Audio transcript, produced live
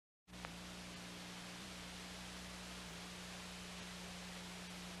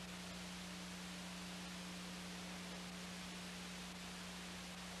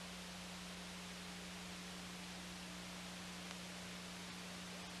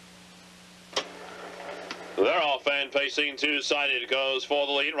Pacing two-sided goes for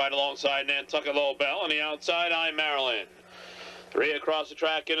the lead right alongside Nantucket Lowbell. On the outside, I Maryland. 3 across the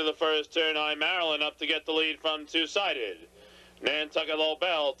track into the first turn. I Maryland up to get the lead from two-sided. Nantucket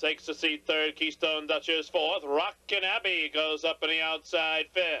Lowbell takes the seat third. Keystone Duchess fourth. Rockin' ABBE goes up on the outside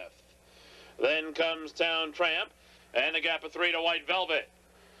fifth. Then comes Town Tramp and a gap of 3 to White Velvet.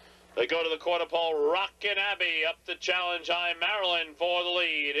 They go to the quarter pole. Rockin' ABBE up to challenge I Maryland for the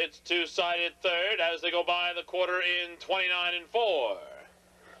lead. It's two-sided third as they go by the quarter in 29 and 4.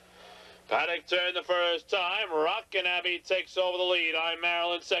 Paddock turned the first time. Rockin' ABBE takes over the lead. I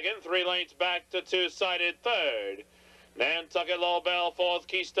Maryland second. 3 lengths back to two-sided third. Nantucket Lowbell fourth.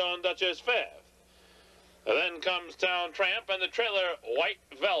 Keystone Duchess fifth. And then comes Town Tramp and the trailer White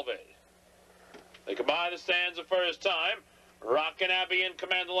Velvet. They come by the stands the first time. Rockin' ABBE in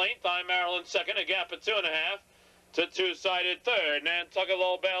command of length. I Maryland second. A gap of 2.5 to two-sided third. Nantucket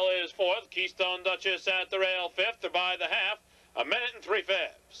Lowbell is fourth. Keystone Duchess at the rail fifth. They're by the half. 1 minute and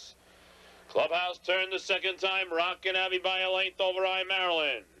 3/5. Clubhouse turned the second time. Rockin' ABBE by a length over I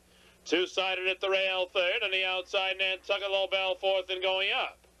Maryland. Two-sided at the rail third. On the outside, Nantucket Lowbell fourth and going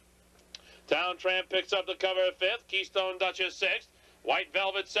up. Town Tramp picks up the cover fifth. Keystone Duchess sixth. White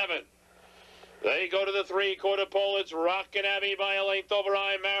Velvet seventh. They go to the three-quarter pole. It's Rockin' ABBE by a length over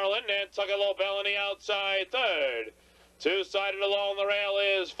I Maryland. Nantucket Lowbell on the outside third. Two-sided along the rail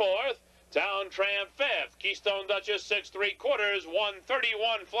is fourth. Town Tramp fifth. Keystone Duchess 6 3/4,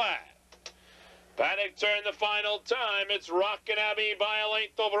 131 flat. Paddock turned the final time. It's Rockin' ABBE by a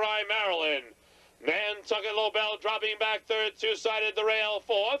length over I Maryland. Nantucket Lowbell dropping back third. Two-sided the rail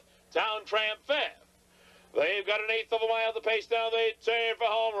fourth. Town Tramp fifth. They've got an 1/8 of a mile to pace now. They turn for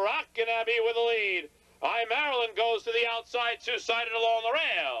home. Rockin' ABBE with the lead. I Maryland goes to the outside, two-sided along the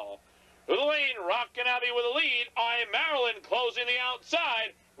rail. To the lane, Rockin' ABBE with the lead. I Maryland closing the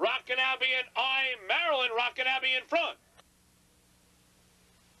outside. Rockin' ABBE and I Maryland. Rockin' ABBE in front.